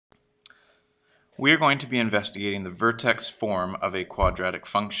We are going to be investigating the vertex form of a quadratic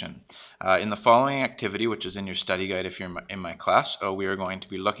function. In the following activity, which is in your study guide if you're in my class, we are going to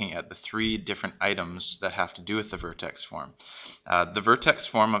be looking at the three different items that have to do with the vertex form. The vertex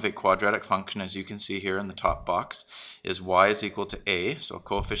form of a quadratic function, as you can see here in the top box, is y is equal to a, so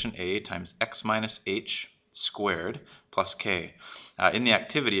coefficient a times x minus h squared plus k. In the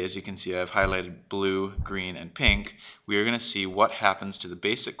activity, as you can see, I've highlighted blue, green, and pink. We are going to see what happens to the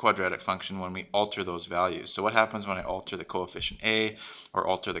basic quadratic function when we alter those values. So what happens when I alter the coefficient a, or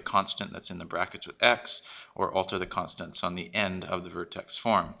alter the constant that's in the brackets with x, or alter the constants on the end of the vertex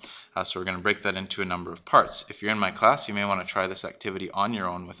form. So we're going to break that into a number of parts. If you're in my class, you may want to try this activity on your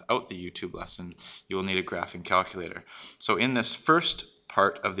own without the YouTube lesson. You will need a graphing calculator. So in this first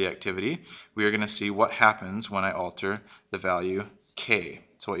part of the activity, we are going to see what happens when I alter the value k.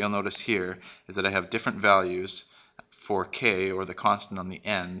 So what you'll notice here is that I have different values for k, or the constant on the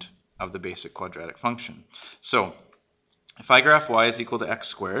end of the basic quadratic function. So if I graph y is equal to x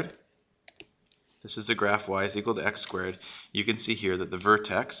squared, this is the graph y is equal to x squared, you can see here that the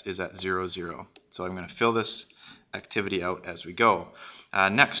vertex is at 0, 0. So I'm going to fill this activity out as we go.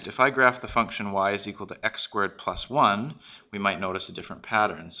 Next, if I graph the function y is equal to x squared plus 1, we might notice a different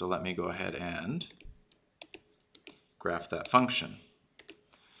pattern. So let me go ahead and graph that function.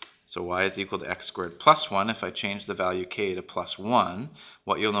 So y is equal to x squared plus 1. If I change the value k to plus 1,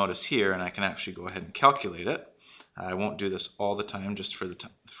 what you'll notice here, and I can actually go ahead and calculate it. I won't do this all the time just for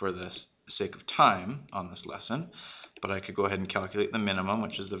the sake of time on this lesson, but I could go ahead and calculate the minimum,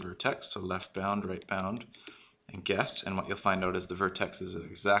 which is the vertex, so left bound, right bound, and guess, and what you'll find out is the vertex is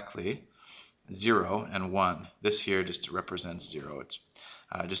exactly 0 and 1. This here just represents 0. It's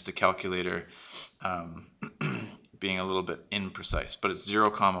just the calculator being a little bit imprecise, but it's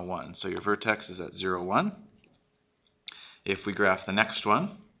 0, 1. So your vertex is at 0, 1. If we graph the next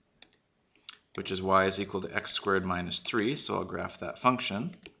one, which is y is equal to x squared minus 3, so I'll graph that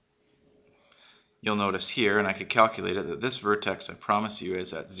function. You'll notice here, and I could calculate it, that this vertex, I promise you,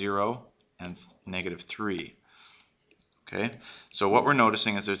 is at 0 and negative 3. Okay, so what we're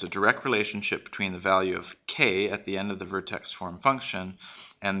noticing is there's a direct relationship between the value of k at the end of the vertex form function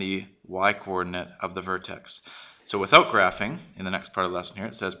and the y-coordinate of the vertex. So without graphing, in the next part of the lesson here,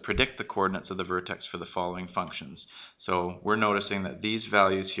 it says predict the coordinates of the vertex for the following functions. So we're noticing that these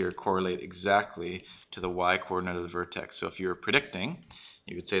values here correlate exactly to the y-coordinate of the vertex. So if you were predicting,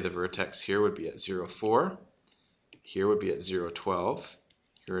 you would say the vertex here would be at 0, 4, here would be at 0, 12,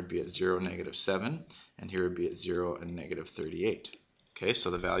 here would be at 0, negative 7, and here would be at 0 and negative 38. Okay, so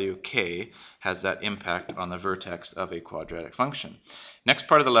the value of k has that impact on the vertex of a quadratic function. Next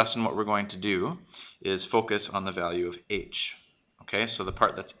part of the lesson, what we're going to do is focus on the value of h. Okay, so the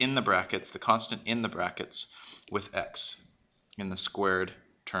part that's in the brackets, the constant in the brackets with x, in the squared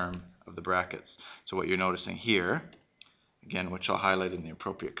term of the brackets. So what you're noticing here, again, which I'll highlight in the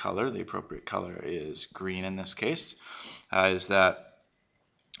appropriate color is green in this case, is that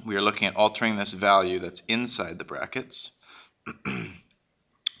we are looking at altering this value that's inside the brackets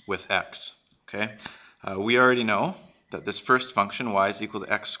with x. Okay, we already know that this first function, y is equal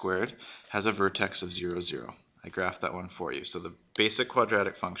to x squared, has a vertex of 0, 0. I graphed that one for you. So the basic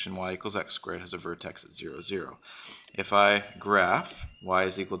quadratic function, y equals x squared, has a vertex at 0, 0. If I graph y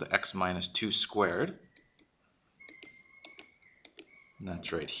is equal to x minus 2 squared, and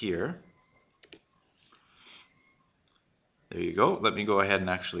that's right here. There you go. Let me go ahead and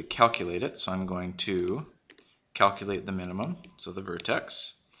actually calculate it. So I'm going to calculate the minimum, so the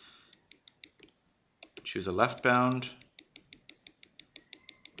vertex. Choose a left bound,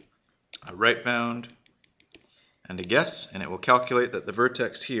 a right bound, and a guess, and it will calculate that the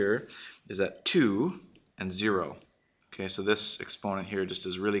vertex here is at 2 and 0. Okay, so this exponent here just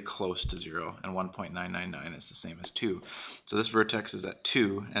is really close to 0, and 1.999 is the same as 2. So this vertex is at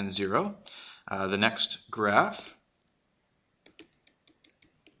 2 and 0. The next graph,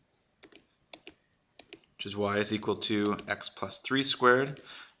 which is y is equal to x plus 3 squared,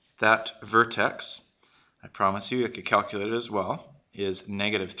 that vertex, I promise you, I could calculate it as well, is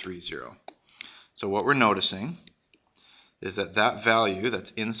negative 3, 0. So what we're noticing is that that value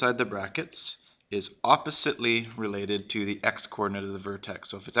that's inside the brackets is oppositely related to the x-coordinate of the vertex.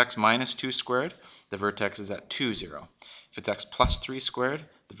 So if it's x minus 2 squared, the vertex is at 2, 0. If it's x plus 3 squared,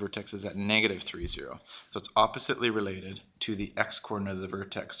 the vertex is at negative 3, 0. So it's oppositely related to the x-coordinate of the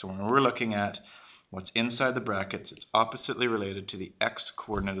vertex. So when we're looking at what's inside the brackets, it's oppositely related to the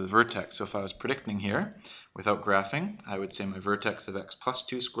x-coordinate of the vertex. So if I was predicting here, without graphing, I would say my vertex of x plus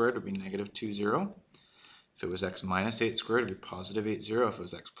 2 squared would be negative 2, 0. If it was x minus 8 squared, it would be positive 8, 0. If it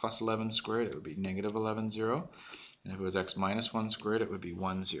was x plus 11 squared, it would be negative 11, 0. And if it was x minus 1 squared, it would be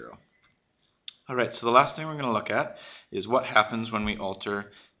 1, 0. All right, so the last thing we're going to look at is what happens when we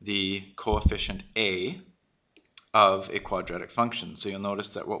alter the coefficient a of a quadratic function. So you'll notice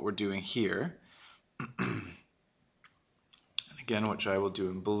that what we're doing here, and again, which I will do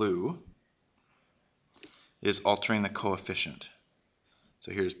in blue, is altering the coefficient.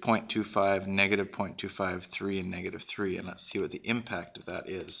 So here's 0.25, negative 0.25, 3, and negative 3, and let's see what the impact of that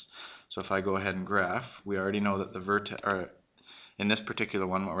is. So if I go ahead and graph, we already know that the vertex, or in this particular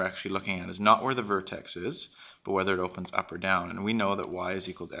one, what we're actually looking at is not where the vertex is, but whether it opens up or down. And we know that y is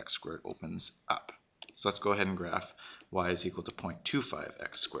equal to x squared opens up. So let's go ahead and graph y is equal to 0.25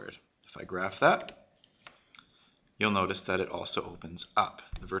 x squared. If I graph that, you'll notice that it also opens up.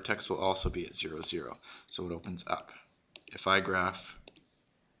 The vertex will also be at 0, 0, so it opens up. If I graph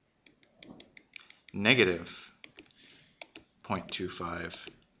negative 0.25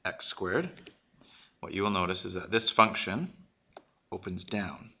 x squared, what you will notice is that this function opens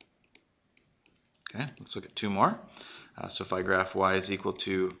down. Okay, let's look at two more. So if I graph y is equal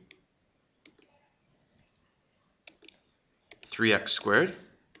to 3x squared,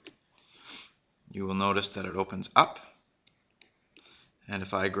 you will notice that it opens up. And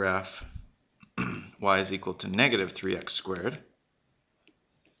if I graph y is equal to negative 3x squared,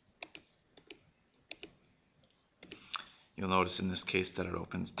 you'll notice in this case that it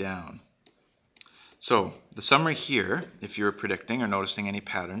opens down. So the summary here, if you're predicting or noticing any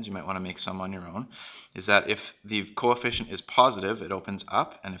patterns, you might want to make some on your own, is that if the coefficient is positive, it opens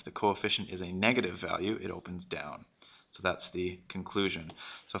up, and if the coefficient is a negative value, it opens down. So that's the conclusion.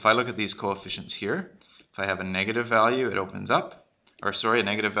 So if I look at these coefficients here, if I have a negative value, it opens up, or sorry, a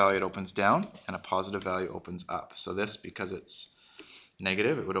negative value, it opens down, and a positive value opens up. So this, because it's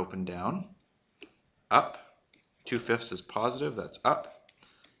negative, it would open down, up, 2/5 is positive, that's up,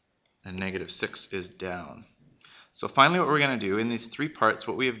 and negative 6 is down. So finally what we're going to do in these three parts,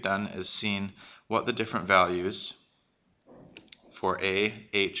 what we have done is seen what the different values for A,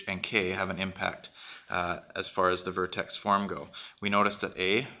 H, and K have an impact as far as the vertex form go. We notice that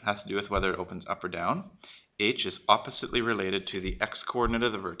A has to do with whether it opens up or down, H is oppositely related to the x coordinate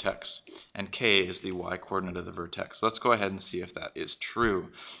of the vertex, and K is the y coordinate of the vertex. Let's go ahead and see if that is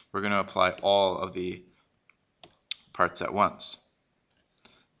true. We're going to apply all of the parts at once.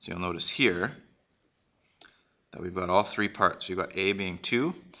 So you'll notice here that we've got all three parts. We've got A being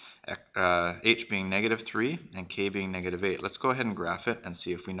 2, H being negative 3, and K being negative 8. Let's go ahead and graph it and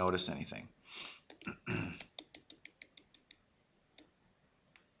see if we notice anything.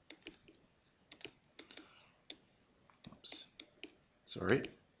 Oops. Sorry.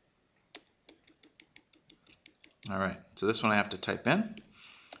 All right, so this one I have to type in. I'm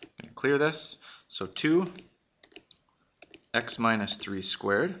going to clear this. So 2 x minus 3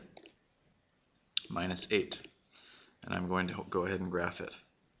 squared minus 8. And I'm going to go ahead and graph it.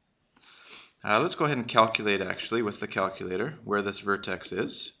 Let's go ahead and calculate actually with the calculator where this vertex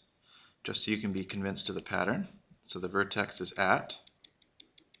is, just so you can be convinced of the pattern. So the vertex is at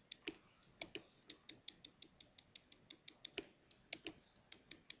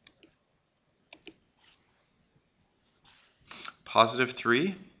positive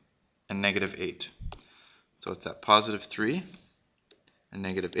 3 and negative 8. So it's at positive 3 and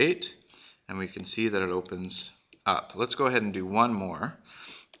negative 8, and we can see that it opens up. Let's go ahead and do one more.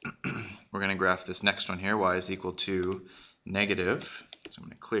 We're going to graph this next one here, y is equal to negative, so I'm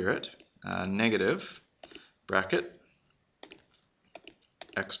going to clear it, negative bracket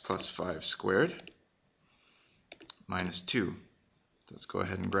x plus 5 squared minus 2. Let's go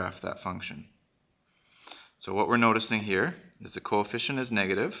ahead and graph that function. So what we're noticing here is the coefficient is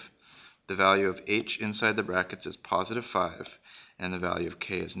negative, the value of h inside the brackets is positive 5, and the value of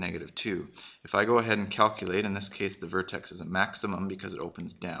k is negative 2. If I go ahead and calculate, in this case the vertex is a maximum because it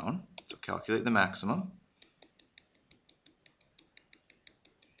opens down, so calculate the maximum.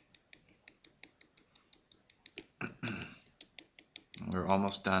 We're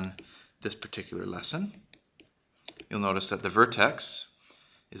almost done this particular lesson. You'll notice that the vertex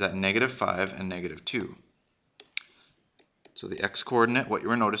is at negative 5 and negative 2. So the x-coordinate, what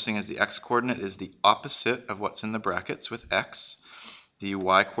you're noticing is the x-coordinate is the opposite of what's in the brackets with x. The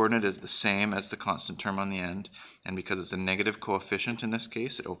y-coordinate is the same as the constant term on the end, and because it's a negative coefficient in this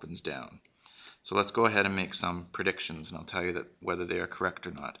case, it opens down. So let's go ahead and make some predictions, and I'll tell you that whether they are correct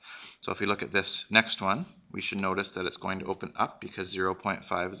or not. So if we look at this next one, we should notice that it's going to open up because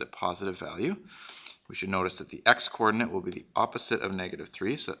 0.5 is a positive value. We should notice that the x-coordinate will be the opposite of negative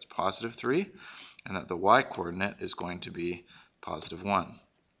 3, so that's positive 3, and that the y-coordinate is going to be positive 1.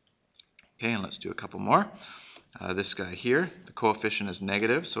 Okay, and let's do a couple more. This guy here, the coefficient is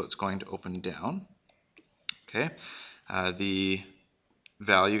negative, so it's going to open down. Okay, the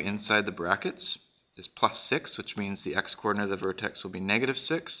value inside the brackets is +6, which means the x-coordinate of the vertex will be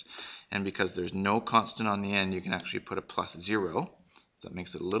 -6. And because there's no constant on the end, you can actually put a +0. So that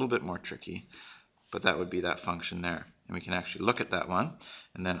makes it a little bit more tricky. But that would be that function there. And we can actually look at that one,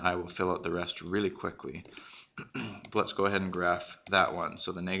 and then I will fill out the rest really quickly. But let's go ahead and graph that one.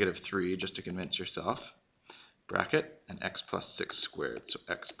 So the -3, just to convince yourself, bracket, and x + 6 squared. So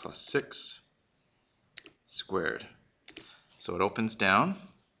x + 6 squared. So it opens down,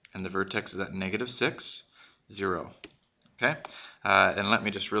 and the vertex is at -6, 0. Okay, and let me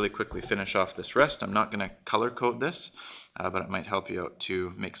just really quickly finish off this rest. I'm not going to color code this, but it might help you out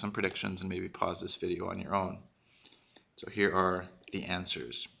to make some predictions and maybe pause this video on your own. So here are the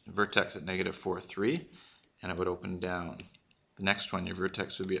answers. Vertex at -4, 3, and it would open down. The next one, your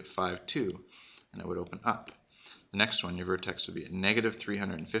vertex would be at 5, 2, and it would open up. The next one, your vertex would be at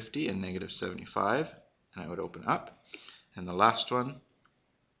 -350 and -75, and it would open up. And the last one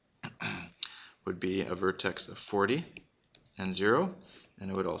would be a vertex of 40 and 0,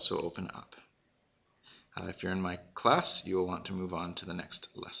 and it would also open up. If you're in my class, you will want to move on to the next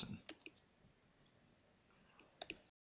lesson.